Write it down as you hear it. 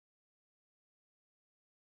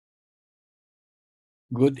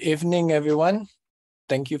Good evening, everyone.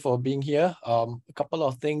 Thank you for being here. A couple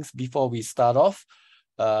of things before we start off.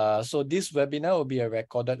 So this webinar will be a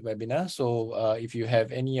recorded webinar. So if you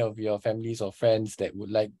have any of your families or friends that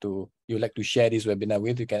you'd like to share this webinar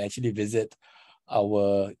with, you can actually visit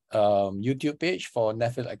our YouTube page for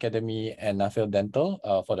Nuffield Academy and Nuffield Dental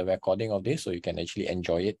for the recording of this, so you can actually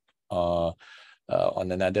enjoy it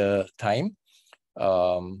on another time.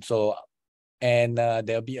 And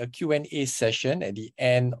there'll be a Q&A session at the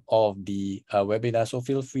end of the webinar. So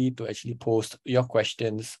feel free to actually post your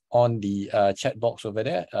questions on the chat box over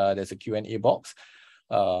there. There's a Q&A box.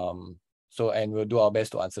 And we'll do our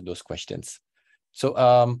best to answer those questions. So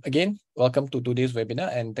again, welcome to today's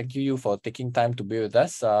webinar, and thank you for taking time to be with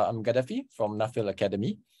us. I'm Gaddafi from Nuffield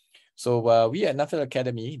Academy. So we at Nuffield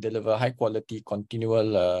Academy deliver high quality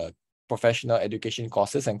continual professional education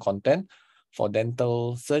courses and content for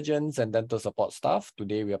dental surgeons and dental support staff.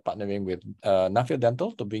 Today, we are partnering with Nuffield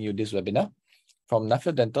Dental to bring you this webinar. From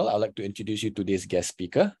Nuffield Dental, I'd like to introduce you to today's guest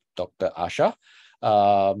speaker, Dr. Asha.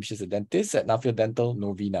 She's a dentist at Nuffield Dental,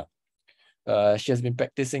 Novena. She has been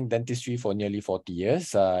practicing dentistry for nearly 40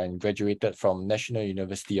 years and graduated from National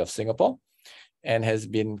University of Singapore and has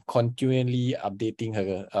been continually updating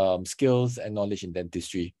her skills and knowledge in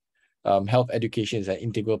dentistry. Health education is an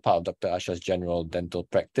integral part of Dr. Asha's general dental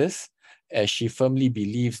practice, as she firmly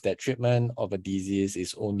believes that treatment of a disease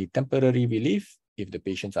is only temporary relief if the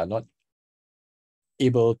patients are not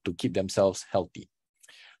able to keep themselves healthy.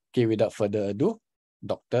 Okay, without further ado,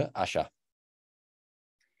 Dr. Asha.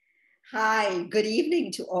 Hi, good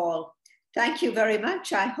evening to all. Thank you very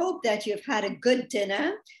much. I hope that you've had a good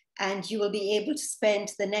dinner and you will be able to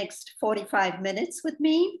spend the next 45 minutes with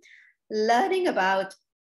me learning about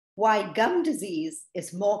why gum disease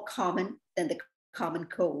is more common than the common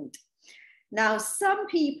cold. Now, some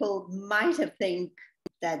people might have think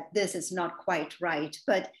that this is not quite right,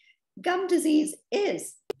 but gum disease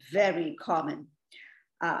is very common.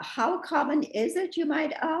 How common is it, you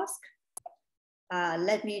might ask?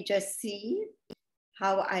 Let me just see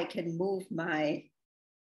how I can move my...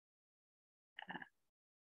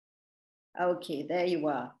 Okay, there you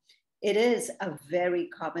are. It is a very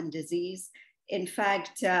common disease. In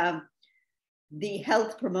fact, the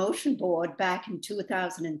Health Promotion Board back in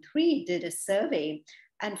 2003 did a survey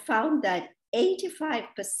and found that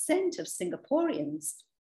 85% of Singaporeans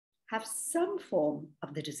have some form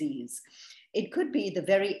of the disease. It could be the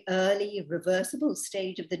very early reversible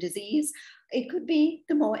stage of the disease. It could be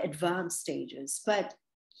the more advanced stages, but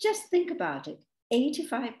just think about it,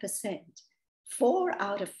 85%, 4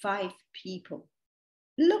 out of 5 people.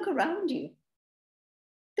 Look around you.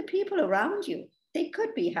 The people around you, they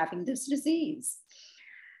could be having this disease.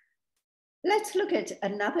 Let's look at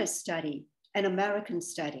another study, an American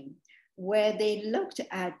study, where they looked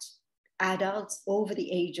at adults over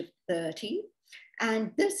the age of 30.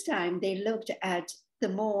 And this time they looked at the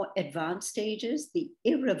more advanced stages, the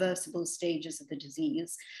irreversible stages of the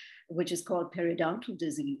disease, which is called periodontal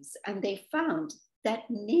disease. And they found that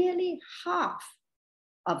nearly half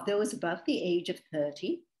of those above the age of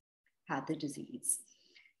 30 had the disease.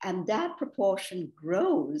 And that proportion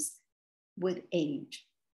grows with age.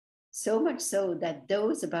 So much so that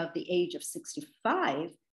those above the age of 65,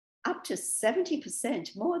 up to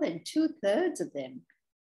 70%, more than 2/3 of them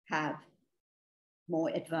have more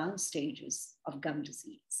advanced stages of gum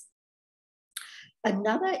disease.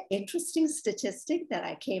 Another interesting statistic that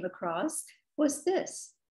I came across was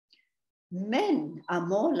this. Men are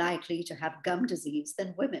more likely to have gum disease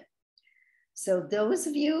than women. So those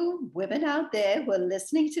of you women out there who are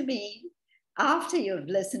listening to me, after you've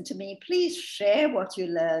listened to me, please share what you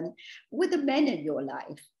learn with the men in your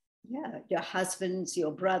life. Yeah, your husbands,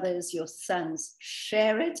 your brothers, your sons,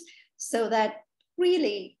 share it so that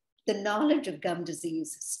really the knowledge of gum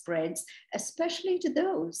disease spreads, especially to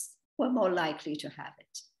those who are more likely to have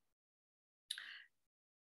it.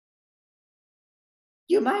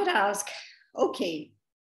 You might ask, okay,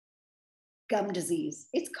 gum disease,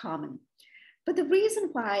 it's common. But the reason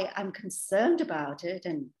why I'm concerned about it,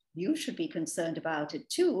 and you should be concerned about it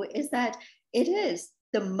too, is that it is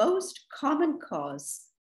the most common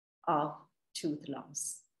cause of tooth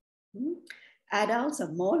loss. Adults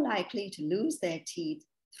are more likely to lose their teeth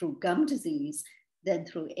through gum disease than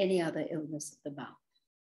through any other illness of the mouth.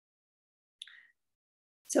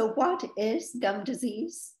 So what is gum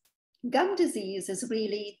disease? Gum disease is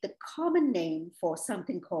really the common name for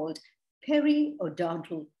something called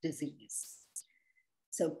periodontal disease.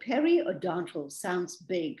 So periodontal sounds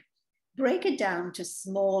big. Break it down to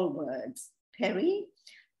small words, peri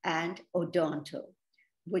and odonto,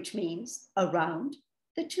 which means around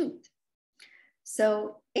the tooth.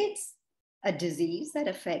 So it's a disease that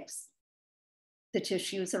affects the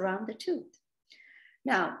tissues around the tooth.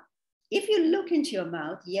 Now, if you look into your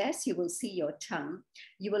mouth, yes, you will see your tongue.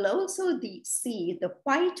 You will also see the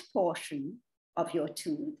white portion of your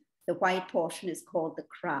tooth. The white portion is called the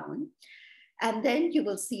crown. And then you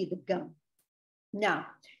will see the gum. Now,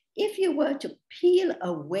 if you were to peel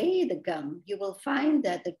away the gum, you will find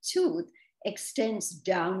that the tooth extends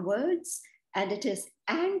downwards and it is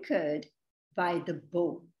anchored by the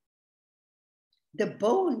bone. The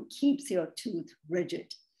bone keeps your tooth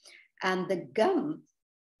rigid, and the gum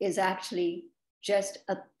is actually just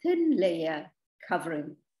a thin layer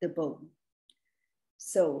covering the bone.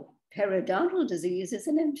 So periodontal disease is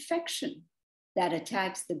an infection that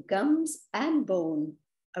attacks the gums and bone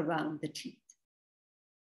around the teeth.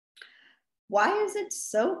 Why is it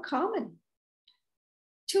so common?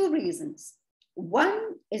 Two reasons.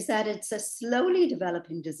 One is that it's a slowly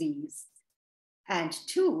developing disease. And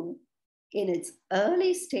two, in its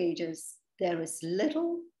early stages, there is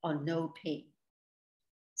little or no pain.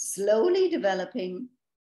 Slowly developing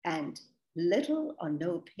and little or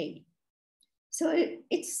no pain. So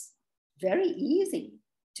it's very easy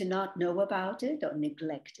to not know about it or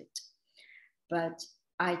neglect it. But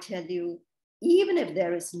I tell you, even if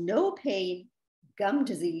there is no pain, gum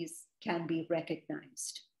disease can be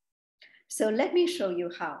recognized. So let me show you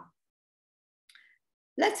how.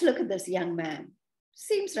 Let's look at this young man.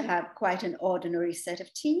 Seems to have quite an ordinary set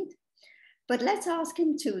of teeth, but let's ask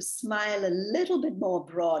him to smile a little bit more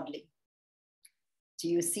broadly. Do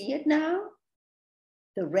you see it now?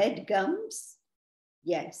 The red gums?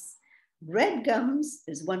 Yes, red gums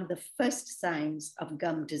is one of the first signs of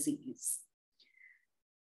gum disease.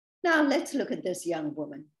 Now let's look at this young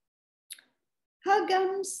woman. Her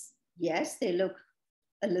gums, yes, they look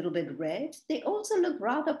a little bit red. They also look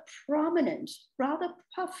rather prominent, rather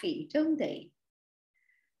puffy, don't they?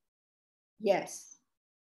 Yes,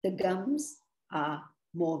 the gums are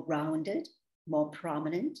more rounded, more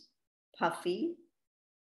prominent, puffy.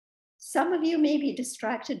 Some of you may be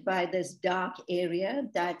distracted by this dark area.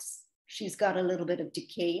 She's got a little bit of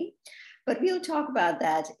decay, but we'll talk about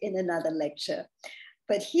that in another lecture.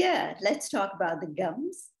 But here, let's talk about the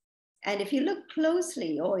gums. And if you look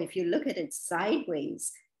closely, or if you look at it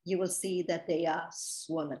sideways, you will see that they are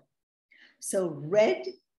swollen. So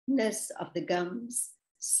redness of the gums,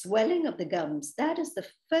 swelling of the gums, that is the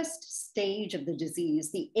first stage of the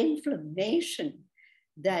disease, the inflammation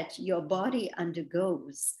that your body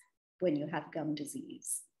undergoes when you have gum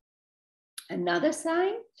disease. Another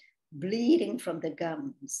sign, bleeding from the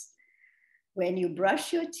gums. When you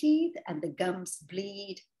brush your teeth and the gums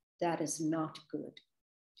bleed, that is not good.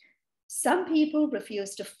 Some people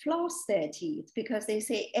refuse to floss their teeth because they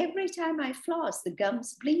say, every time I floss, the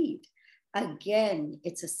gums bleed. Again,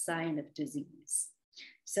 it's a sign of disease.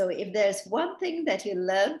 So if there's one thing that you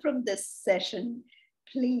learn from this session,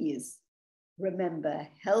 please remember,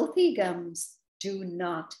 healthy gums do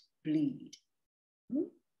not bleed.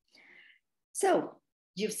 So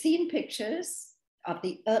you've seen pictures of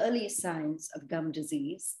the early signs of gum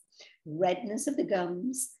disease, redness of the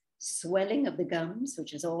gums, swelling of the gums,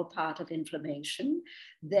 which is all part of inflammation.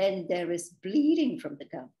 Then there is bleeding from the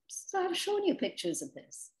gums. So I've shown you pictures of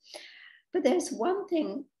this. But there's one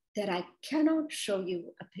thing that I cannot show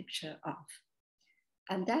you a picture of.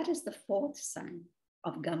 And that is the fourth sign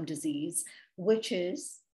of gum disease, which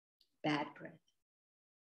is bad breath.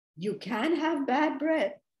 You can have bad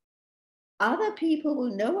breath. Other people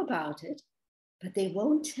will know about it, but they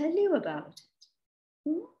won't tell you about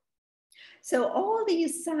it. So all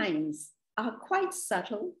these signs are quite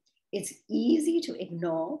subtle. It's easy to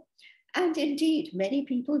ignore. And indeed, many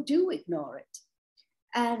people do ignore it.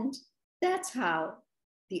 And that's how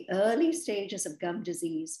the early stages of gum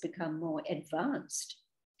disease become more advanced.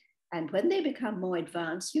 And when they become more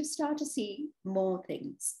advanced, you start to see more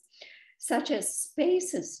things, such as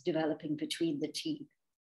spaces developing between the teeth.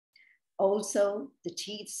 Also, the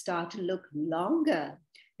teeth start to look longer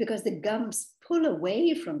because the gums pull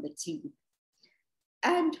away from the teeth.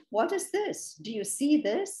 And what is this? Do you see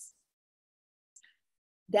this?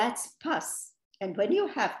 That's pus. And when you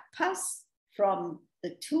have pus from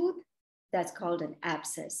the tooth, that's called an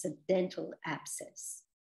abscess, a dental abscess.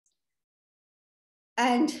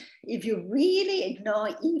 And if you really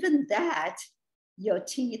ignore even that, your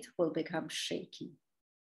teeth will become shaky.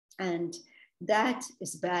 And that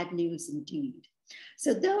is bad news indeed.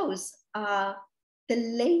 So those are the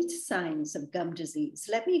late signs of gum disease.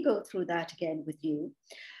 Let me go through that again with you.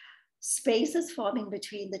 Spaces forming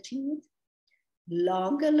between the teeth,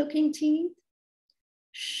 longer looking teeth,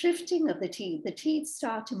 shifting of the teeth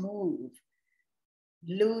start to move,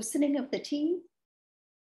 loosening of the teeth,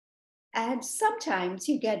 And sometimes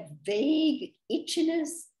you get vague itchiness,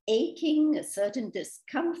 aching, a certain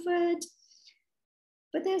discomfort.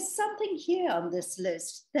 But there's something here on this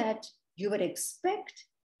list that you would expect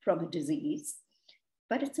from a disease,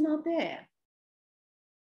 but it's not there.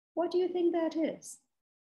 What do you think that is?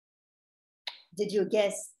 Did you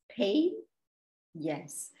guess pain?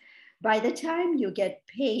 Yes. By the time you get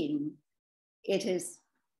pain, it is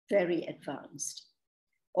very advanced.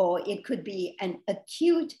 Or it could be an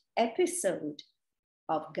acute episode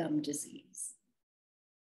of gum disease.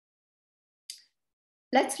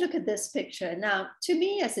 Let's look at this picture. Now, to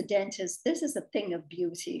me as a dentist, this is a thing of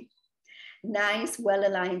beauty. Nice,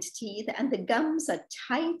 well-aligned teeth, and the gums are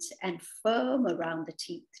tight and firm around the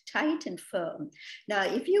teeth, tight and firm. Now,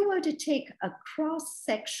 if you were to take a cross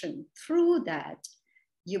section through that,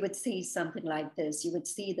 you would see something like this. You would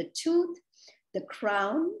see the tooth, the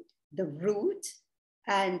crown, the root,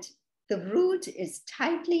 and the root is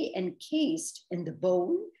tightly encased in the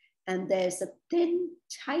bone, and there's a thin,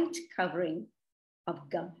 tight covering of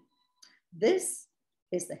gum. This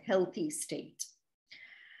is the healthy state.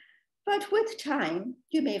 But with time,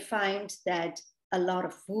 you may find that a lot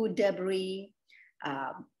of food debris,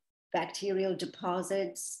 bacterial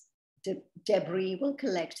deposits, debris will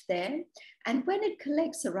collect there. And when it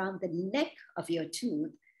collects around the neck of your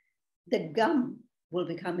tooth, the gum will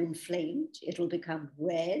become inflamed. It will become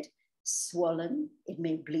red, swollen. It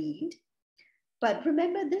may bleed. But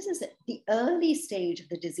remember, this is the early stage of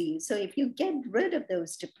the disease. So if you get rid of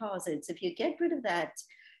those deposits, if you get rid of that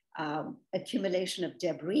accumulation of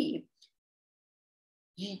debris,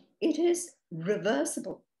 it is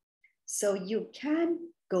reversible. So you can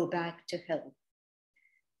go back to health.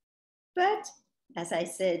 But as I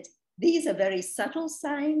said, these are very subtle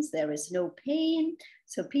signs. There is no pain,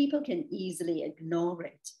 so people can easily ignore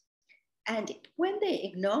it. And when they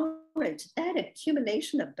ignore it, that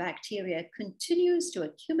accumulation of bacteria continues to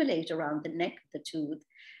accumulate around the neck of the tooth,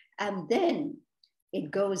 and then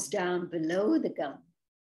it goes down below the gum.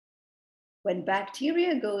 When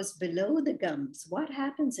bacteria goes below the gums, what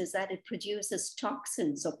happens is that it produces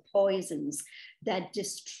toxins or poisons that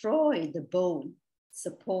destroy the bone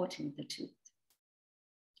supporting the tooth.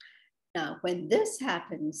 Now, when this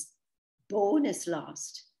happens, bone is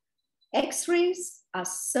lost. X-rays are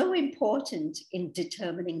so important in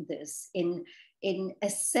determining this, in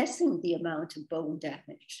assessing the amount of bone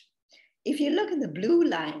damage. If you look at the blue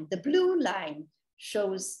line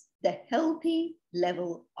shows the healthy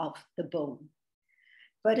level of the bone.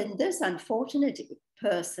 But in this unfortunate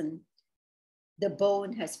person, the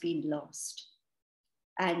bone has been lost.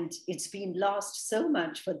 And it's been lost so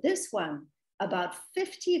much for this one, about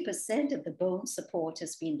 50% of the bone support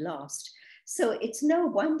has been lost. So it's no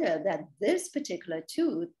wonder that this particular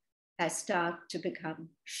tooth has started to become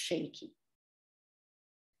shaky.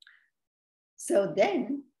 So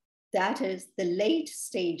then that is the late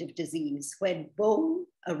stage of disease. When bone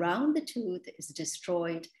around the tooth is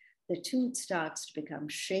destroyed, the tooth starts to become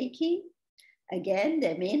shaky. Again,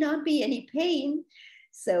 there may not be any pain,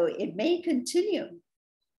 so it may continue.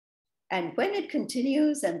 And when it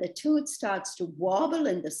continues and the tooth starts to wobble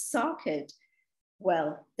in the socket,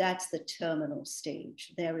 well, that's the terminal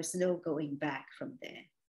stage. There is no going back from there.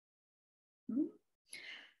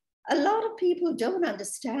 A lot of people don't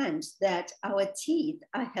understand that our teeth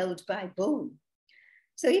are held by bone.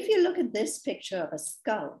 So if you look at this picture of a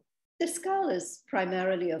skull, the skull is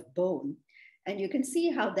primarily of bone, and you can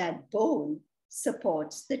see how that bone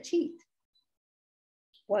supports the teeth.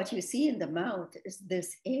 What you see in the mouth is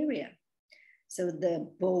this area. So the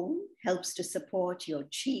bone helps to support your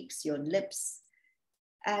cheeks, your lips,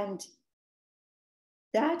 and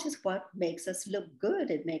that is what makes us look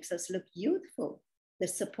good. It makes us look youthful. The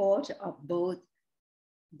support of both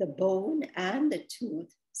the bone and the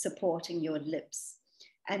tooth supporting your lips.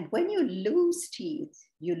 And when you lose teeth,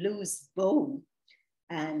 you lose bone,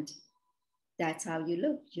 and that's how you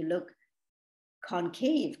look. You look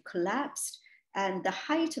concave, collapsed, and the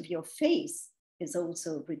height of your face is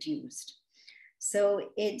also reduced. So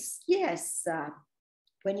it's, yes,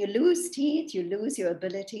 when you lose teeth, you lose your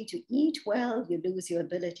ability to eat well, you lose your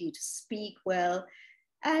ability to speak well,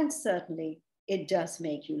 and certainly it does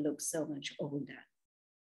make you look so much older.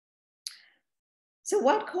 So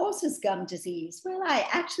what causes gum disease? Well, I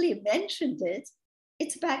actually mentioned it.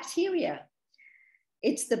 It's bacteria.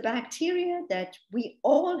 It's the bacteria that we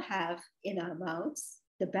all have in our mouths,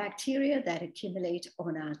 the bacteria that accumulate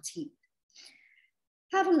on our teeth.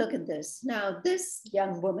 Have a look at this. Now, this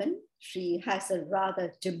young woman, she has a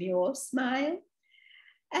rather demure smile.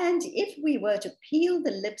 And if we were to peel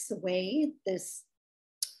the lips away, this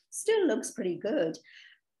still looks pretty good,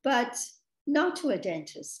 but not to a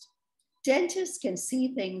dentist. dentists can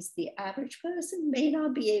see things the average person may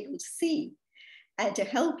not be able to see. And to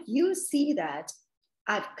help you see that,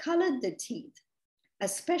 I've colored the teeth, a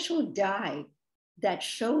special dye that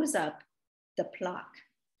shows up the plaque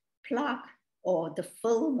or the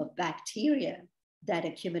film of bacteria that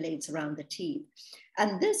accumulates around the teeth.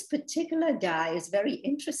 And this particular dye is very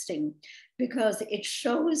interesting because it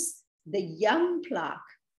shows the young plaque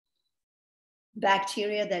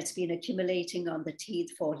bacteria that's been accumulating on the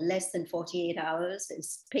teeth for less than 48 hours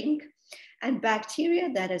is pink, and bacteria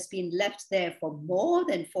that has been left there for more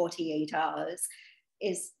than 48 hours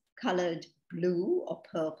is colored blue or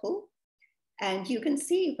purple. And you can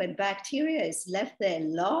see when bacteria is left there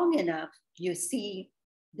long enough, you see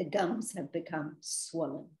the gums have become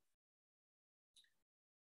swollen.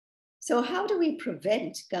 So how do we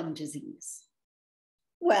prevent gum disease?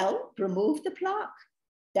 Well, remove the plaque.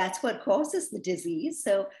 That's what causes the disease.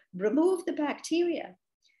 So remove the bacteria.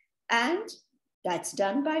 And that's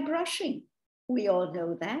done by brushing. We all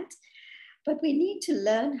know that. But we need to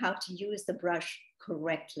learn how to use the brush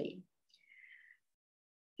correctly.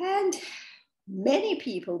 And many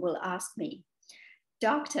people will ask me,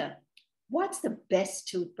 doctor, what's the best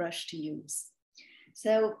toothbrush to use?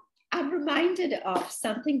 So I'm reminded of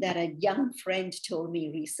something that a young friend told me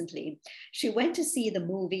recently. She went to see the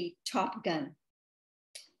movie Top Gun.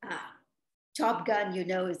 Top Gun, you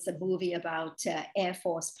know, is a movie about Air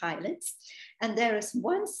Force pilots. And there is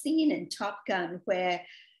one scene in Top Gun where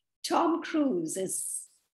Tom Cruise is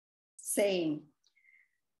saying,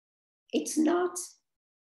 it's not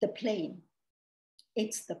the plane,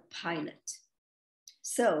 it's the pilot.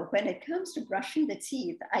 So when it comes to brushing the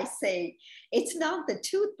teeth, I say, it's not the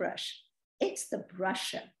toothbrush, it's the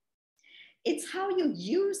brusher. It's how you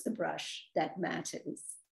use the brush that matters.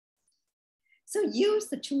 So use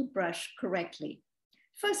the toothbrush correctly.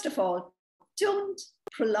 First of all, don't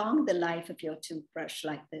prolong the life of your toothbrush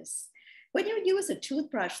like this. When you use a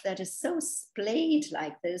toothbrush that is so splayed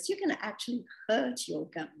like this, you can actually hurt your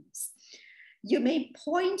gums. You may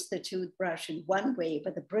point the toothbrush in one way,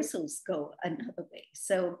 but the bristles go another way.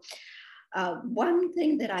 So one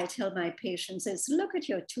thing that I tell my patients is look at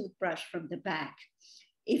your toothbrush from the back.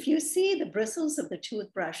 If you see the bristles of the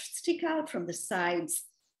toothbrush stick out from the sides,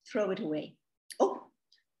 throw it away. Oh,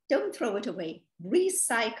 don't throw it away.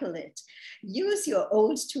 Recycle it. Use your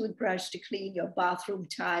old toothbrush to clean your bathroom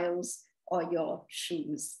tiles or your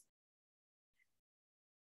shoes.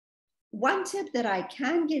 One tip that I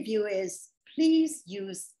can give you is please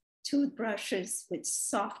use toothbrushes with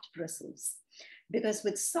soft bristles, because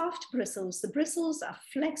with soft bristles, the bristles are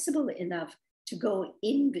flexible enough to go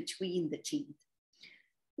in between the teeth.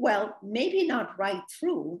 Well, maybe not right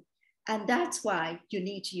through, and that's why you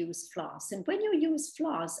need to use floss. And when you use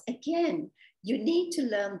floss, again, you need to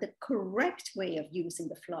learn the correct way of using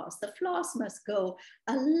the floss. The floss must go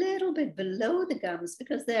a little bit below the gums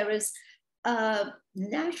because there is a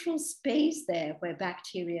natural space there where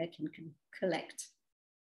bacteria can collect.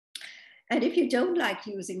 And if you don't like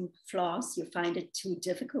using floss, you find it too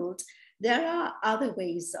difficult, there are other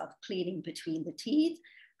ways of cleaning between the teeth.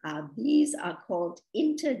 These are called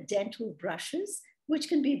interdental brushes, which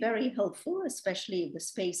can be very helpful, especially if the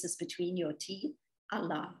spaces between your teeth are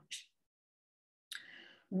large.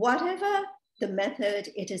 Whatever the method,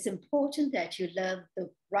 it is important that you learn the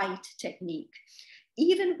right technique.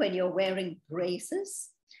 Even when you're wearing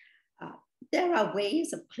braces, there are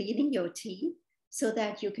ways of cleaning your teeth so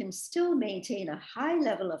that you can still maintain a high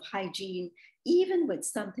level of hygiene, even with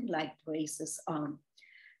something like braces on.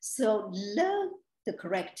 So learn the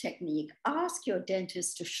correct technique. Ask your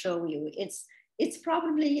dentist to show you. It's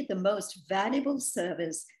probably the most valuable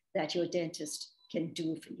service that your dentist can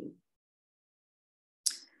do for you.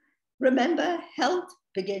 Remember, health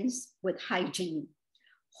begins with hygiene.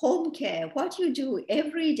 Home care, what you do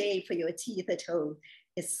every day for your teeth at home,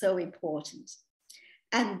 is so important.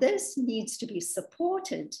 And this needs to be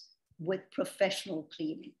supported with professional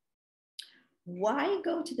cleaning. Why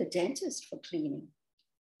go to the dentist for cleaning?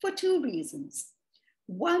 For two reasons.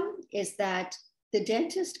 One is that the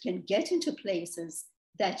dentist can get into places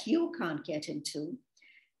that you can't get into,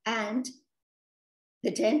 and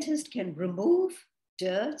the dentist can remove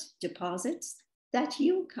dirt deposits that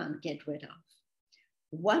you can't get rid of.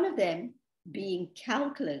 One of them being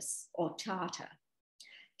calculus or tartar.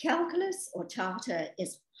 Calculus or tartar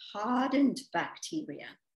is hardened bacteria,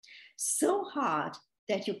 so hard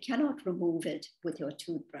that you cannot remove it with your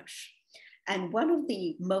toothbrush. And one of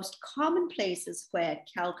the most common places where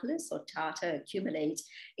calculus or tartar accumulate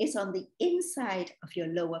is on the inside of your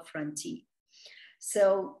lower front teeth.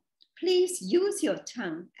 So please use your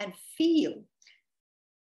tongue and feel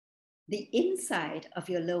the inside of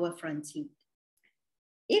your lower front teeth.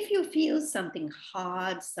 If you feel something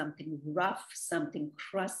hard, something rough, something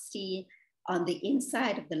crusty on the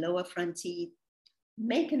inside of the lower front teeth,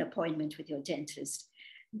 make an appointment with your dentist.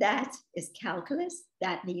 That is calculus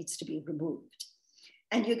that needs to be removed.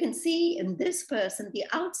 And you can see in this person, the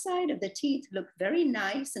outside of the teeth look very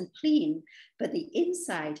nice and clean, but the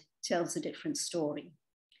inside tells a different story.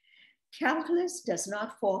 Calculus does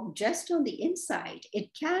not form just on the inside. It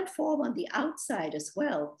can form on the outside as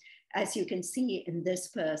well, as you can see in this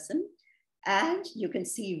person. And you can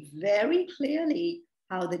see very clearly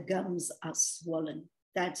how the gums are swollen.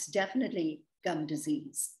 That's definitely gum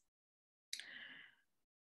disease.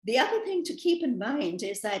 The other thing to keep in mind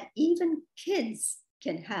is that even kids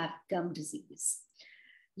can have gum disease.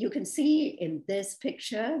 You can see in this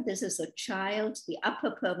picture, this is a child. The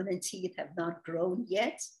upper permanent teeth have not grown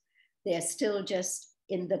yet. They're still just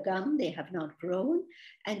in the gum. They have not grown.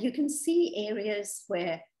 And you can see areas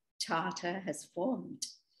where tartar has formed.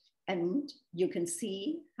 And you can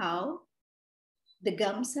see how the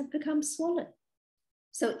gums have become swollen.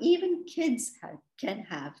 So even kids can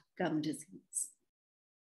have gum disease.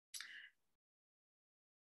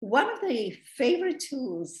 One of the favorite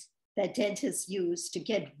tools that dentists use to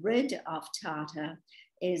get rid of tartar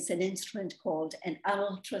is an instrument called an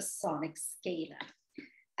ultrasonic scaler.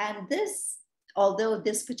 And this, although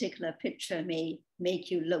this particular picture may make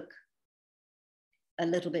you look a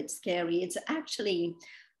little bit scary, it's actually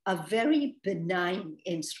a very benign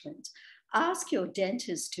instrument. Ask your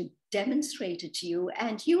dentist to demonstrate it to you,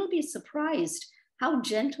 and you will be surprised how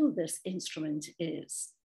gentle this instrument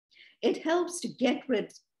is. It helps to get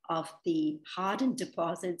rid of the hardened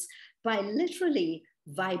deposits by literally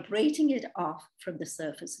vibrating it off from the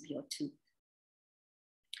surface of your tooth.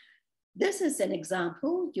 This is an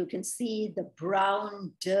example. You can see the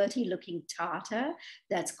brown, dirty looking tartar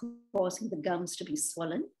that's causing the gums to be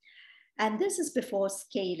swollen. And this is before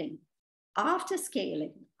scaling. After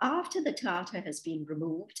scaling, after the tartar has been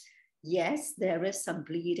removed, yes, there is some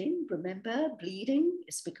bleeding. Remember, bleeding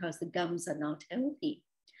is because the gums are not healthy.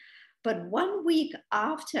 But 1 week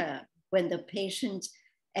after, when the patient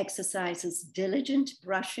exercises diligent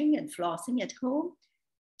brushing and flossing at home,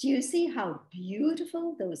 do you see how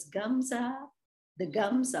beautiful those gums are? The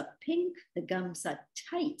gums are pink, the gums are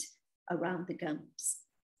tight around the gums.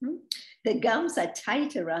 The gums are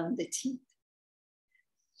tight around the teeth.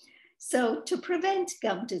 So to prevent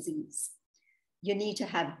gum disease, you need to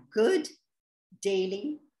have good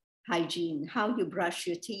daily hygiene, how you brush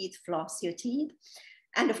your teeth, floss your teeth.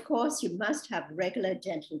 And of course, you must have regular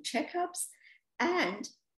dental checkups, and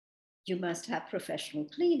you must have professional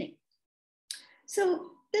cleaning. So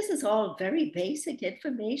this is all very basic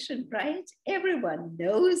information, right? Everyone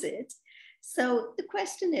knows it. So the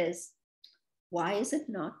question is, why is it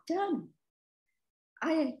not done?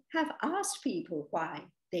 I have asked people why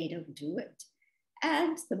they don't do it.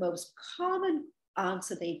 And the most common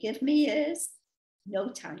answer they give me is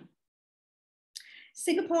no time.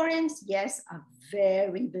 Singaporeans, yes, are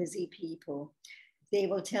very busy people. They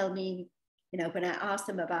will tell me, when I ask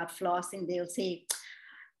them about flossing, they'll say,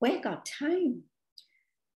 "Where got time?"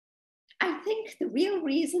 I think the real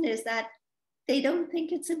reason is that they don't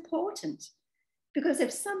think it's important. Because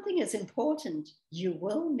if something is important, you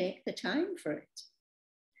will make the time for it.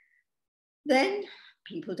 Then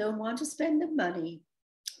people don't want to spend the money.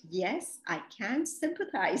 Yes, I can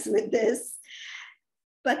sympathize with this.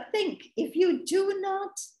 But think, if you do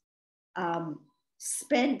not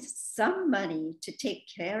spend some money to take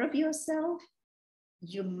care of yourself,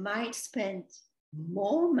 you might spend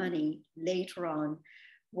more money later on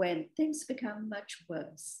when things become much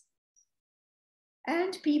worse.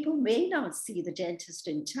 And people may not see the dentist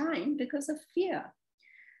in time because of fear.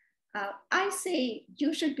 I say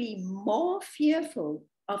you should be more fearful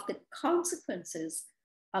of the consequences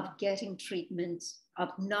of getting treatment,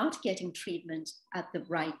 of not getting treatment at the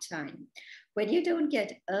right time. When you don't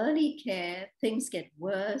get early care, things get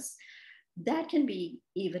worse. That can be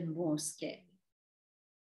even more scary.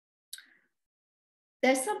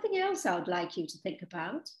 There's something else I would like you to think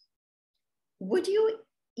about. Would you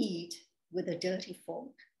eat with a dirty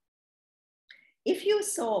fork? If you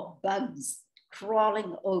saw bugs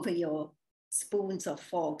crawling over your spoons or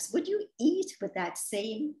forks, would you eat with that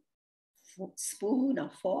same spoon or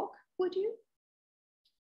fork? Would you?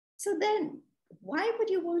 So then, why would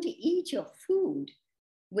you want to eat your food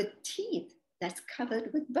with teeth that's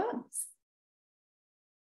covered with bugs?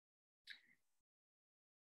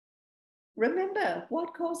 Remember,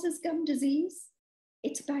 what causes gum disease?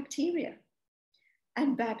 It's bacteria.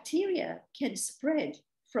 And bacteria can spread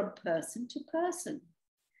from person to person.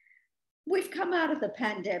 We've come out of the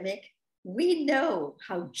pandemic. We know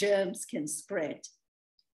how germs can spread.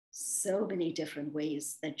 So many different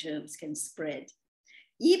ways that germs can spread.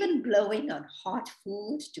 Even blowing on hot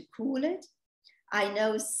food to cool it. I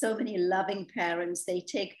know so many loving parents, they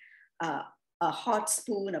take a hot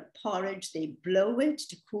spoon of porridge, they blow it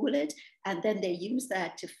to cool it, and then they use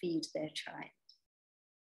that to feed their child.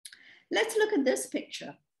 Let's look at this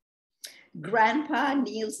picture. Grandpa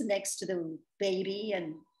kneels next to the baby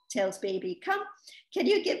and tells baby, come, can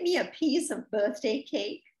you give me a piece of birthday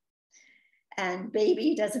cake? And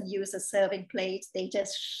baby doesn't use a serving plate. They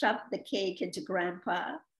just shove the cake into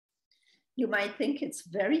grandpa. You might think it's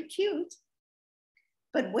very cute,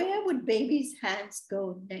 but where would baby's hands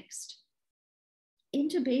go next?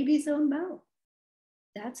 Into baby's own mouth.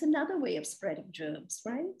 That's another way of spreading germs,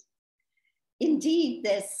 right? Indeed,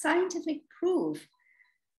 there's scientific proof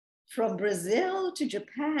from Brazil to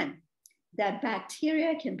Japan that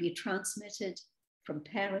bacteria can be transmitted from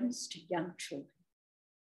parents to young children.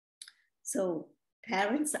 So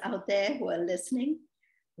parents out there who are listening,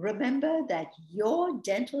 remember that your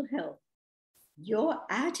dental health, your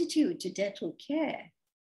attitude to dental care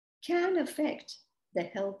can affect the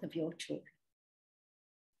health of your children.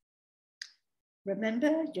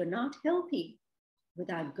 Remember, you're not healthy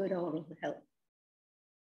without good oral health.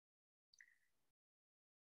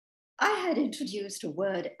 I had introduced a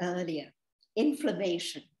word earlier,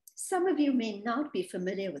 inflammation. Some of you may not be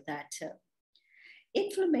familiar with that term.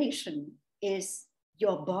 Inflammation is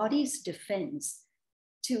your body's defense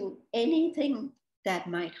to anything that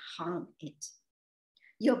might harm it.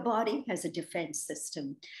 Your body has a defense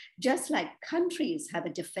system, just like countries have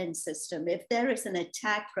a defense system. If there is an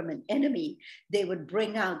attack from an enemy, they would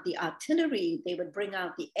bring out the artillery, they would bring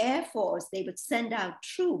out the air force, they would send out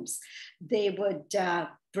troops, they would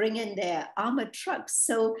bring in their armored trucks.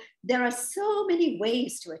 So there are so many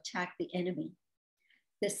ways to attack the enemy.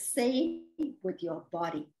 The same with your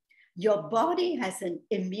body. Your body has an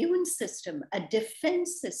immune system, a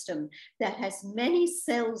defense system that has many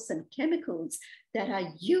cells and chemicals that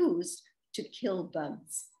are used to kill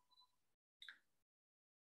bugs.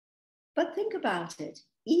 But think about it.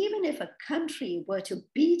 Even if a country were to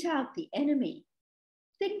beat out the enemy,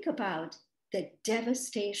 think about the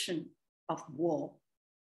devastation of war.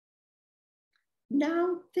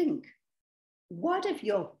 Now think, what if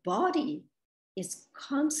your body is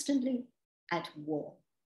constantly at war?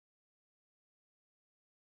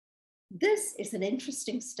 This is an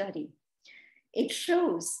interesting study. It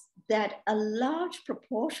shows that a large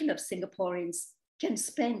proportion of Singaporeans can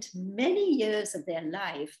spend many years of their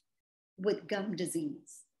life with gum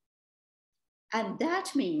disease. And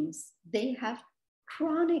that means they have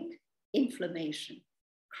chronic inflammation,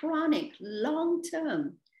 chronic,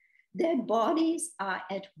 long-term. Their bodies are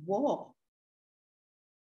at war.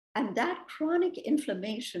 And that chronic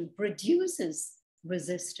inflammation produces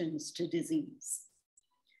resistance to disease.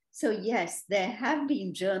 So yes, there have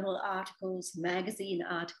been journal articles, magazine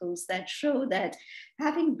articles that show that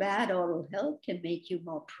having bad oral health can make you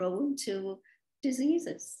more prone to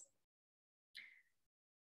diseases.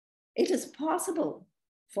 It is possible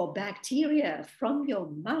for bacteria from your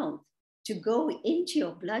mouth to go into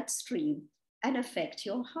your bloodstream and affect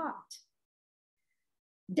your heart.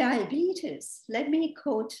 Diabetes, let me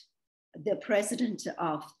quote the president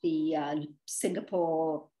of the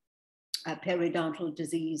Singapore Periodontal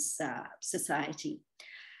Disease Society.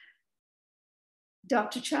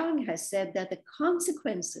 Dr. Chang has said that the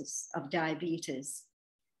consequences of diabetes,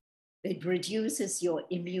 it reduces your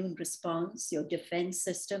immune response, your defense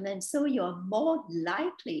system, and so you're more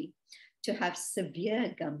likely to have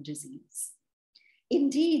severe gum disease.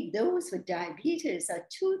 Indeed, those with diabetes are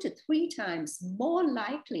 2 to 3 times more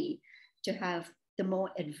likely to have the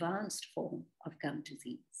more advanced form of gum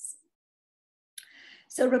disease.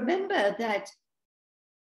 So remember that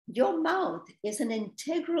your mouth is an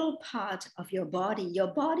integral part of your body. Your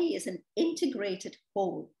body is an integrated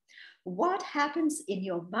whole. What happens in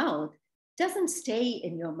your mouth doesn't stay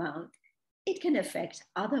in your mouth. It can affect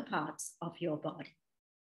other parts of your body.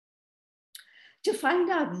 To find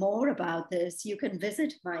out more about this, you can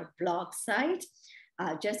visit my blog site.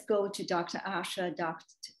 Just go to drasha.sg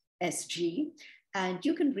and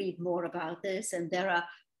you can read more about this. And there are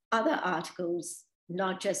other articles,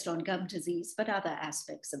 not just on gum disease, but other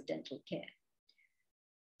aspects of dental care.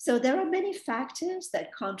 So there are many factors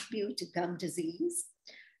that contribute to gum disease.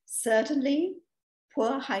 Certainly,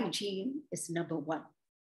 poor hygiene is number 1.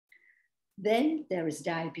 Then there is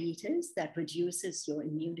diabetes that reduces your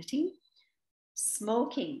immunity.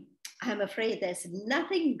 Smoking, I'm afraid there's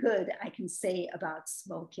nothing good I can say about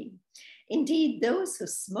smoking. Indeed, those who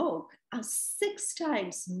smoke are 6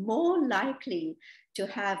 times more likely to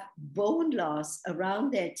have bone loss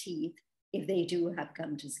around their teeth if they do have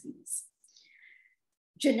gum disease.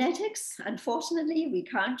 Genetics, unfortunately, we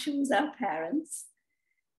can't choose our parents.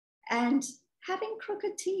 And having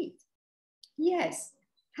crooked teeth, yes,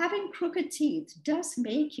 having crooked teeth does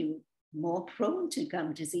make you more prone to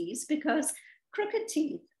gum disease because crooked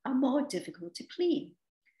teeth are more difficult to clean.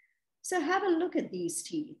 So have a look at these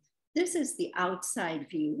teeth. This is the outside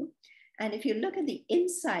view. And if you look at the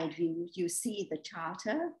inside view, you see the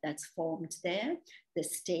tartar that's formed there, the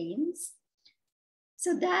stains.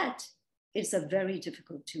 So that is a very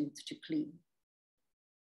difficult tooth to clean.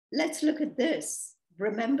 Let's look at this.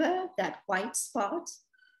 Remember that white spot?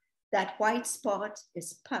 That white spot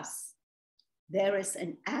is pus. There is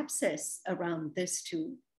an abscess around this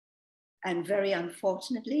tooth. And very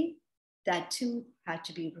unfortunately, that tooth had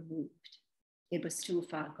to be removed. It was too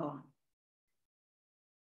far gone.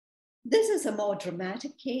 This is a more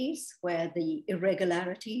dramatic case where the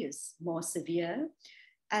irregularity is more severe.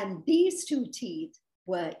 And these two teeth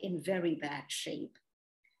were in very bad shape,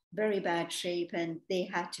 and they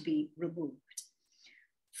had to be removed.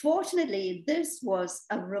 Fortunately, this was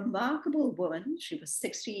a remarkable woman. She was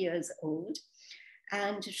 60 years old,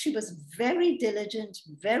 and she was very diligent,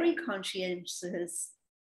 very conscientious,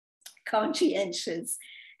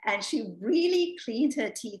 and she really cleaned her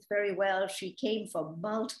teeth very well. She came for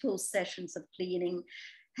multiple sessions of cleaning,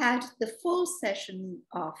 had the full session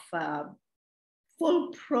of,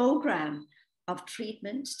 full program of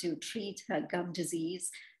treatment to treat her gum disease,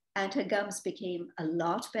 and her gums became a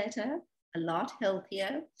lot better, a lot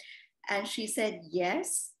healthier. And she said,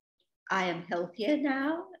 yes, I am healthier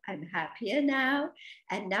now, I'm happier now,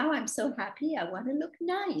 and now I'm so happy I want to look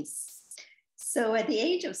nice. So at the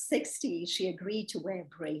age of 60, she agreed to wear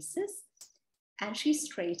braces, and she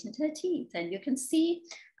straightened her teeth. And you can see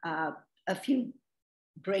a few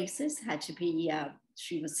braces had to be,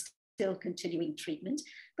 she was still continuing treatment,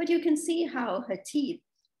 but you can see how her teeth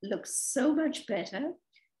look so much better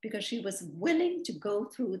because she was willing to go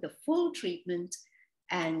through the full treatment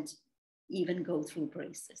and even go through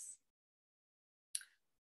braces.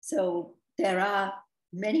 So there are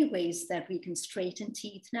many ways that we can straighten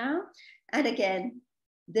teeth now. And again,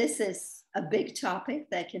 this is a big topic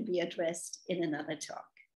that can be addressed in another talk.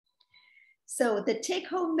 So the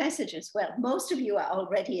take-home messages, well, most of you are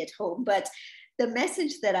already at home, but the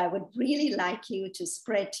message that I would really like you to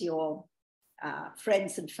spread to your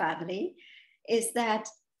friends and family is that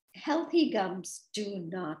healthy gums do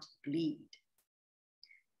not bleed.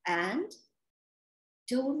 And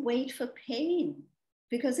don't wait for pain,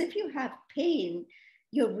 because if you have pain,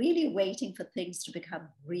 you're really waiting for things to become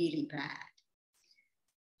really bad.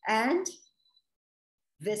 And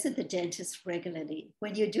visit the dentist regularly.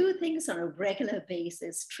 When you do things on a regular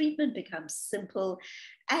basis, treatment becomes simple,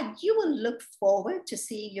 and you will look forward to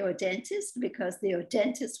seeing your dentist because your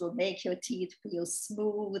dentist will make your teeth feel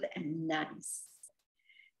smooth and nice.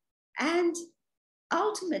 And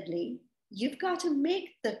ultimately, you've got to make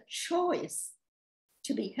the choice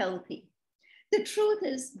to be healthy. The truth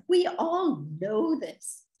is, we all know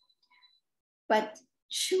this, but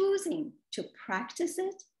choosing to practice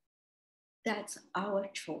it, that's our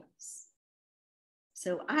choice.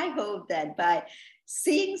 So I hope that by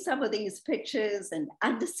seeing some of these pictures and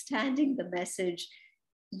understanding the message,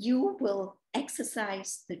 you will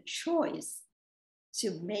exercise the choice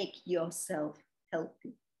to make yourself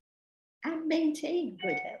healthy and maintain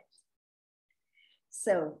good health.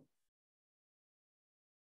 So,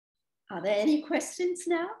 are there any questions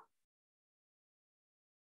now?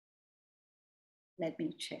 Let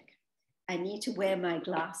me check. I need to wear my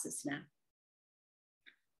glasses now.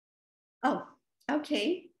 Oh,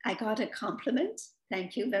 okay. I got a compliment.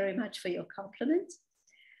 Thank you very much for your compliment.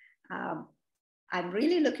 I'm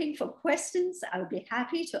really looking for questions. I'll be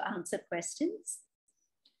happy to answer questions.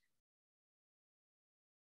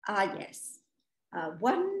 Yes.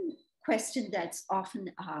 One question that's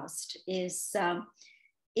often asked is,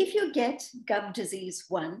 if you get gum disease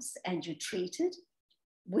once and you treat it,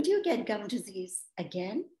 would you get gum disease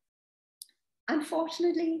again?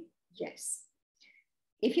 Unfortunately, yes.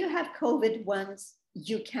 If you have COVID once,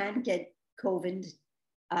 you can get COVID.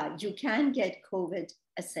 You can get COVID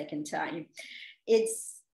a second time.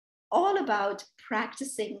 It's all about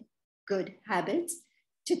practicing good habits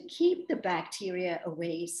to keep the bacteria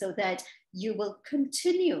away so that you will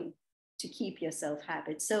continue to keep yourself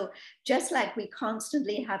habits. So just like we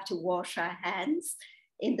constantly have to wash our hands,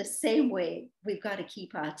 in the same way, we've got to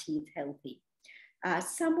keep our teeth healthy.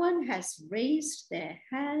 Someone has raised their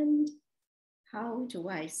hand. How do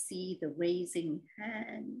I see the raising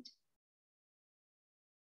hand?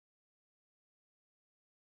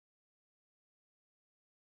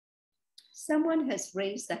 Someone has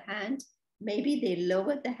raised the hand. Maybe they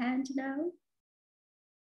lowered the hand now.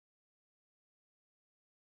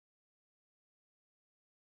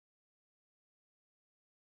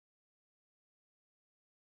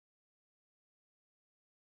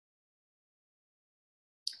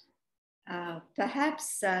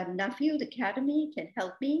 Perhaps Nuffield Academy can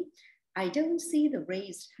help me. I don't see the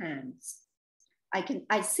raised hands.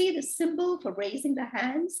 I see the symbol for raising the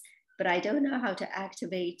hands, but I don't know how to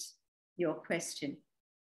activate your question.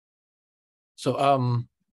 So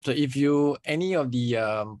so if any of the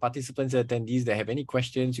participants, attendees that have any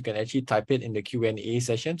questions, you can actually type it in the Q&A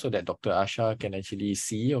session so that Dr. Asha can actually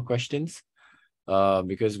see your questions.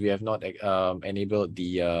 Because we have not enabled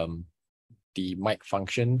the mic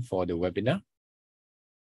function for the webinar.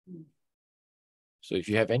 So if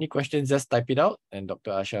you have any questions, just type it out and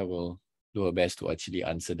Dr. Asha will do her best to actually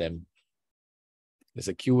answer them. There's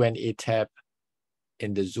a Q&A tab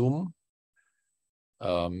in the Zoom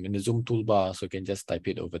toolbar, so you can just type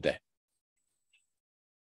it over there.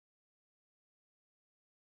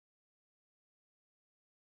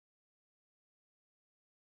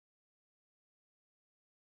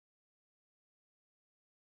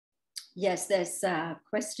 Yes, there's a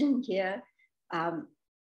question here.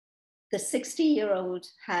 The 60-year-old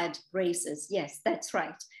had braces. Yes, that's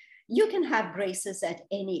right. You can have braces at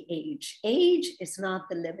any age. Age is not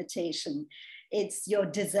the limitation. It's your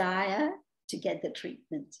desire to get the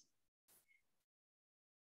treatment.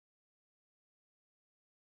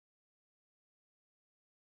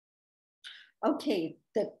 Okay,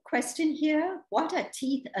 the question here, what are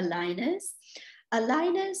teeth aligners?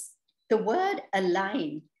 Aligners, the word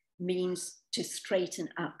align means to straighten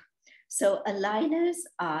up. So aligners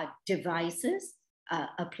are devices,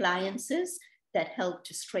 appliances that help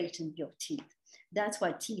to straighten your teeth. That's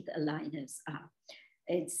what teeth aligners are.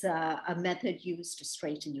 It's a method used to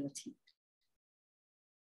straighten your teeth.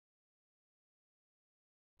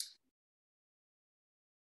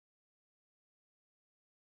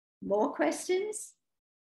 More questions?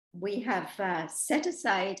 We have set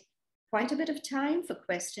aside quite a bit of time for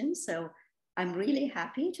questions, so I'm really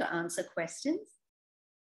happy to answer questions.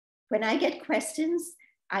 When I get questions,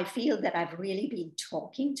 I feel that I've really been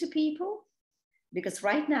talking to people, because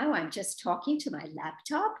right now I'm just talking to my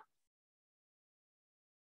laptop.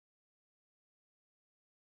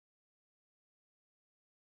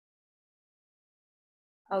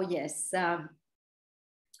 Oh yes,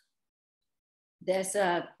 there's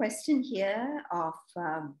a question here of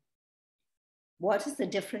what is the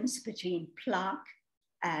difference between plaque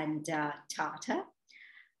and tartar?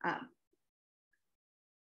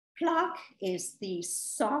 Plaque is the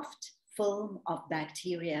soft film of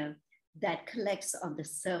bacteria that collects on the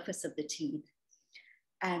surface of the teeth.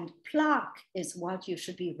 And plaque is what you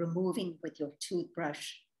should be removing with your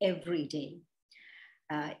toothbrush every day.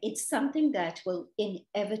 It's something that will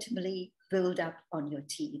inevitably build up on your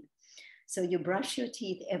teeth. So you brush your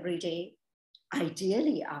teeth every day,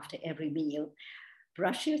 ideally after every meal.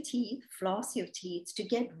 Brush your teeth, floss your teeth to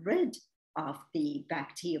get rid of the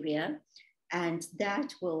bacteria, and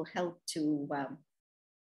that will help to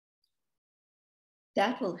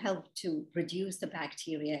reduce the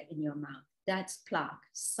bacteria in your mouth. That's plaque,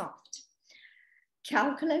 soft.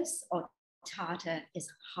 Calculus or tartar is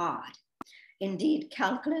hard. Indeed,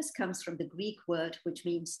 calculus comes from the Greek word which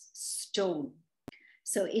means stone.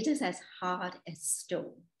 So it is as hard as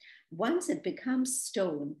stone. Once it becomes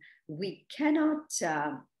stone, we cannot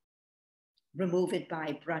remove it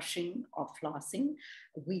by brushing or flossing.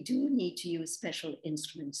 We do need to use special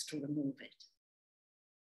instruments to remove it.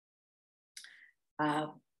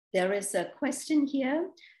 There is a question here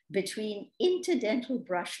between interdental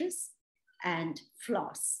brushes and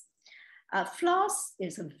floss. Floss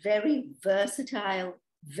is a very versatile,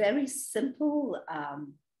 very simple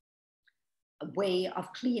way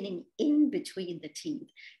of cleaning in between the teeth.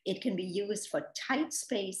 It can be used for tight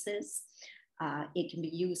spaces. It can be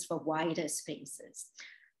used for wider spaces.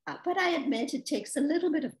 But I admit it takes a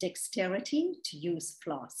little bit of dexterity to use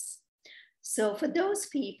floss. So for those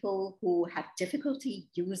people who have difficulty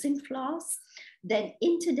using floss, then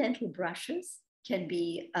interdental brushes can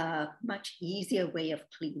be a much easier way of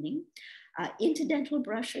cleaning. Interdental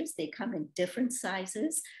brushes, they come in different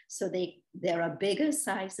sizes. So there are bigger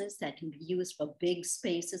sizes that can be used for big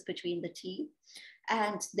spaces between the teeth.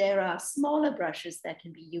 And there are smaller brushes that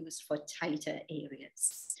can be used for tighter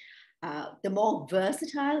areas. The more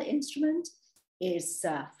versatile instrument is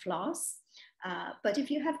floss. But if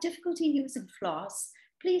you have difficulty using floss,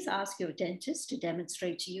 please ask your dentist to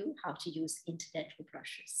demonstrate to you how to use interdental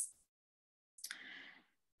brushes.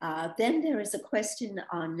 Then there is a question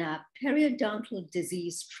on periodontal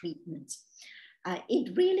disease treatment.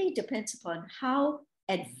 It really depends upon how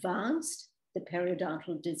advanced the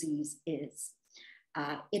periodontal disease is.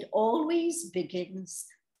 It always begins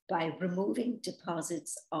by removing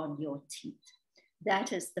deposits on your teeth.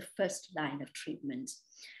 That is the first line of treatment.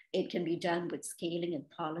 It can be done with scaling and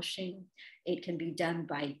polishing. It can be done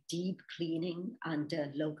by deep cleaning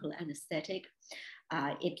under local anesthetic.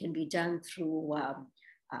 It can be done through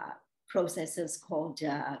processes called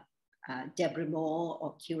debridement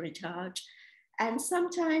or curettage. And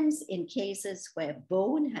sometimes in cases where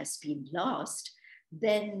bone has been lost,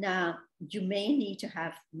 then you may need to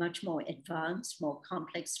have much more advanced, more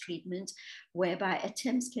complex treatment, whereby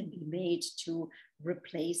attempts can be made to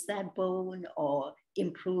replace that bone or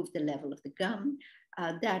improve the level of the gum.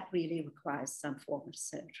 That really requires some form of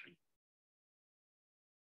surgery.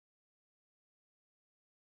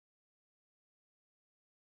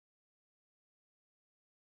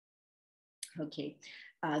 Okay,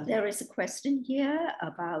 there is a question here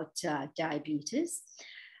about diabetes.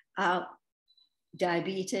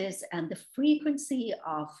 Diabetes and the frequency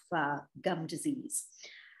of gum disease.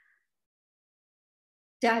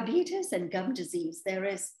 Diabetes and gum disease, there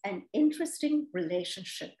is an interesting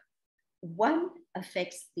relationship. One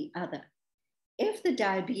affects the other. If the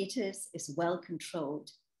diabetes is well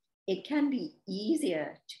controlled, it can be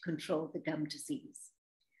easier to control the gum disease.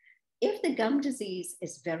 If the gum disease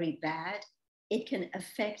is very bad, it can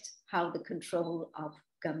affect how the control of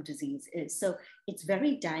gum disease is. So it's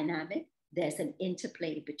very dynamic. There's an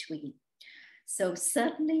interplay between. So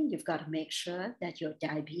certainly you've got to make sure that your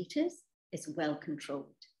diabetes is well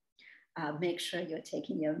controlled. Make sure you're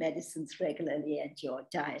taking your medicines regularly and your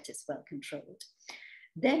diet is well controlled.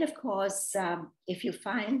 Then, of course, if you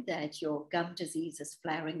find that your gum disease is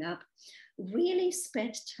flaring up, really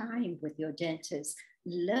spend time with your dentist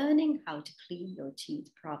learning how to clean your teeth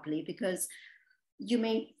properly, because you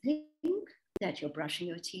may think that you're brushing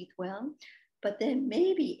your teeth well, but there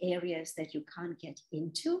may be areas that you can't get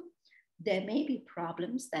into. There may be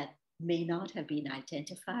problems that may not have been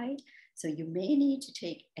identified. So you may need to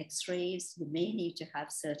take x-rays. You may need to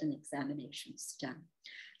have certain examinations done.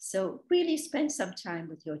 So really spend some time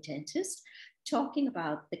with your dentist talking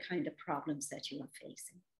about the kind of problems that you are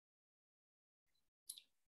facing.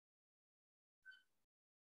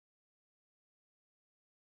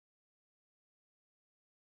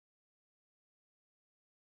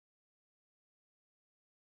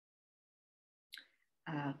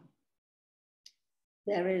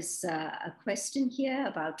 There is a question here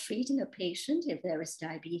about treating a patient if there is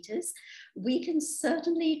diabetes. We can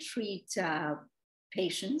certainly treat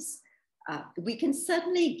patients. We can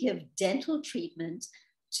certainly give dental treatment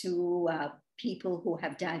to people who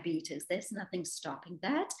have diabetes. There's nothing stopping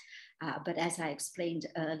that. But as I explained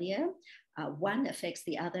earlier, one affects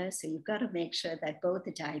the other. So you've got to make sure that both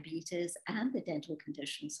the diabetes and the dental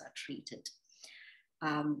conditions are treated.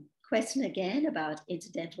 Question again about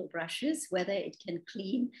interdental brushes, whether it can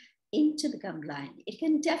clean into the gum line. It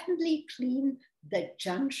can definitely clean the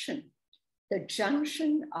junction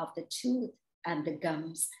of the tooth and the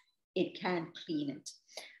gums. It can clean it.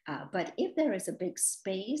 But if there is a big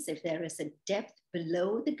space, if there is a depth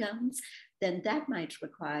below the gums, then that might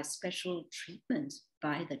require special treatment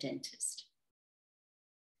by the dentist.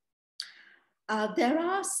 There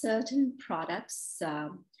are certain products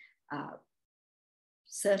and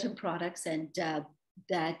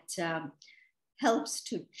that helps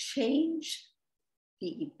to change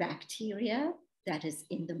the bacteria that is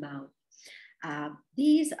in the mouth.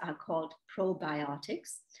 These are called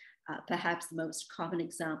probiotics. Perhaps the most common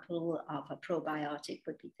example of a probiotic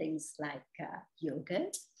would be things like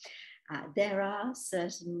yogurt. There are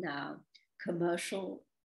certain commercial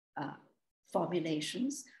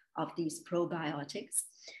formulations of these probiotics.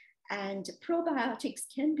 And probiotics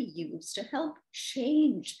can be used to help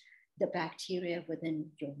change the bacteria within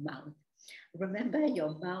your mouth. Remember,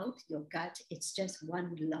 your mouth, your gut, it's just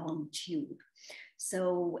one long tube.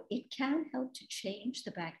 So it can help to change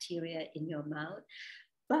the bacteria in your mouth.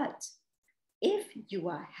 But if you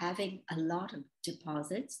are having a lot of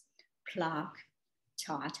deposits, plaque,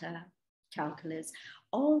 tartar, calculus,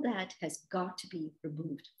 all that has got to be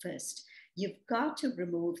removed first. You've got to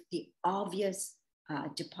remove the obvious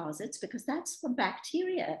deposits, because that's the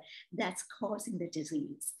bacteria that's causing the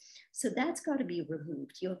disease. So that's got to be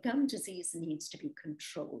removed. Your gum disease needs to be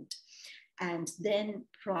controlled. And then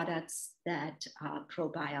products that are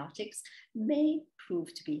probiotics may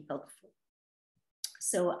prove to be helpful.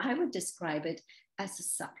 So I would describe it as a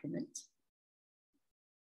supplement.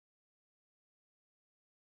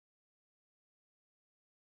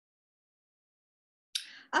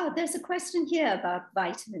 There's a question here about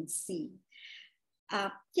vitamin C.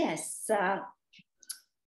 Yes,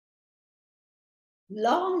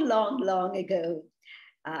 long ago,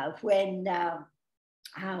 when,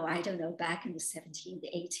 I don't know, back in the 17th,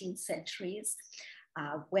 18th centuries,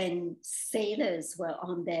 when sailors were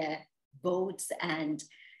on their boats and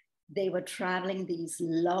they were traveling these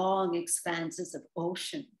long expanses of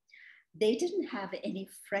ocean, they didn't have any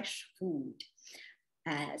fresh food.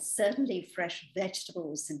 Certainly fresh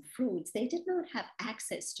vegetables and fruits, they did not have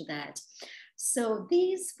access to that. So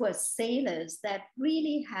these were sailors that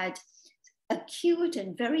really had acute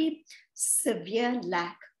and very severe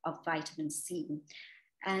lack of vitamin C.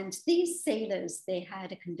 And these sailors, they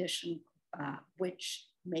had a condition which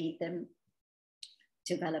made them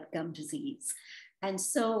develop gum disease. And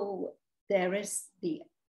so there is the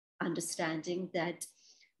understanding that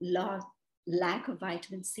lack of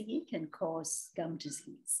vitamin C can cause gum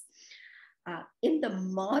disease. In the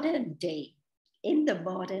modern day,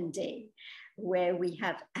 where we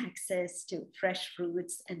have access to fresh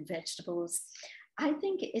fruits and vegetables, I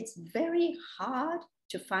think it's very hard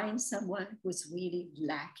to find someone who's really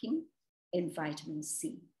lacking in vitamin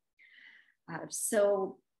C.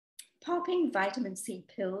 So popping vitamin C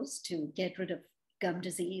pills to get rid of gum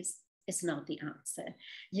disease is not the answer.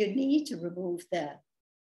 You need to remove the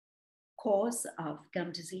cause of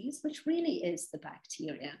gum disease, which really is the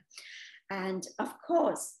bacteria. And of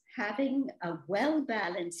course, having a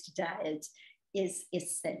well-balanced diet is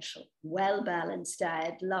essential. Well-balanced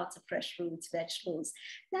diet, lots of fresh fruits, vegetables,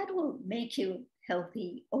 that will make you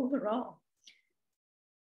healthy overall.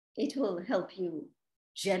 It will help you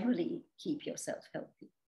generally keep yourself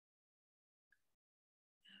healthy.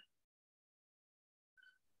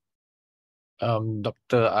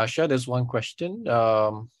 Dr. Asha, there's one question.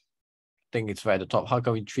 I think it's right at the top. How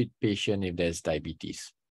can we treat patient if there's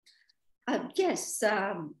diabetes? Yes,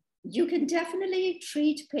 you can definitely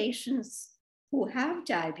treat patients who have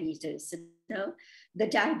diabetes. You know, the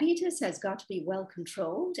diabetes has got to be well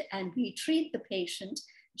controlled, and we treat the patient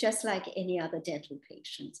just like any other dental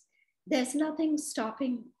patient. There's nothing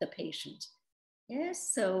stopping the patient.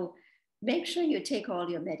 Yes, so make sure you take all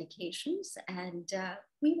your medications, and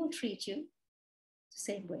we will treat you the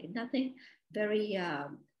same way. Nothing very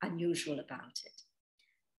unusual about it.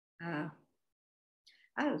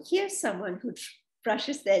 Here's someone who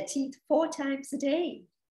brushes their teeth 4 times a day.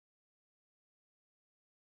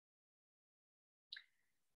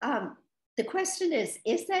 The question is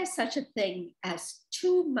there such a thing as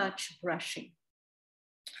too much brushing?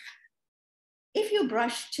 If you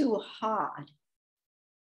brush too hard,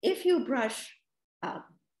 if you brush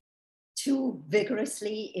too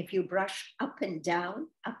vigorously, if you brush up and down,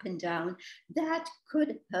 that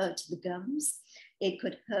could hurt the gums. It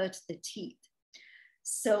could hurt the teeth.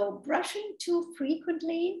 So brushing too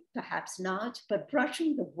frequently, perhaps not, but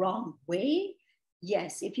brushing the wrong way,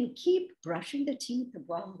 yes. If you keep brushing the teeth the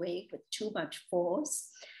wrong way with too much force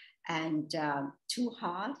and too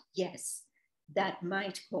hard, yes, that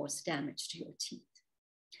might cause damage to your teeth.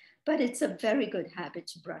 But it's a very good habit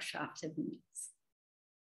to brush after meals.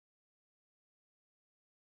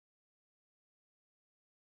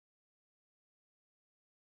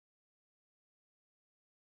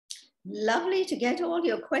 Lovely to get all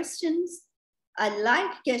your questions. I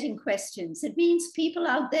like getting questions. It means people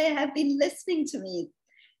out there have been listening to me.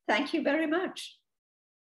 Thank you very much.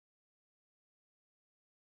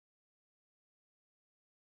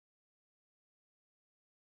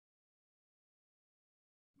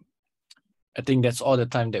 I think that's all the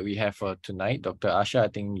time that we have for tonight. Dr. Asha, I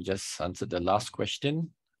think you just answered the last question.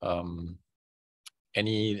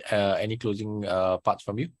 Any closing parts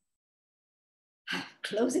from you?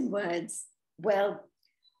 Closing words. Well,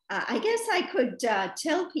 I guess I could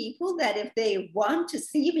tell people that if they want to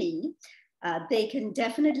see me, they can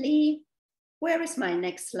definitely, where is my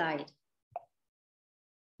next slide?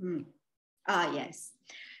 Yes.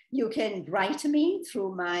 You can write to me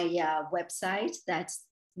through my website. That's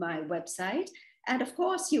my website. And of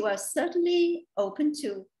course, you are certainly open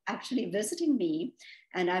to actually visiting me,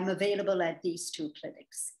 and I'm available at these 2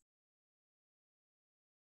 clinics.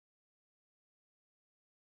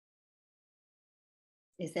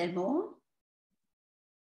 Is there more?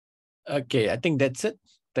 Okay, I think that's it.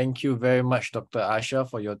 Thank you very much, Dr. Asha,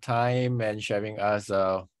 for your time and sharing us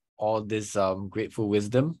all this grateful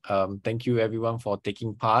wisdom. Thank you everyone for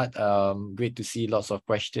taking part. Great to see lots of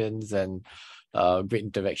questions and great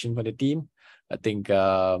interaction for the team. I think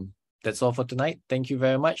that's all for tonight. Thank you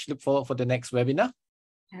very much. Look forward for the next webinar.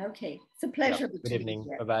 Okay, it's a pleasure. Good evening.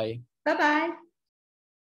 Bye-bye. Bye-bye.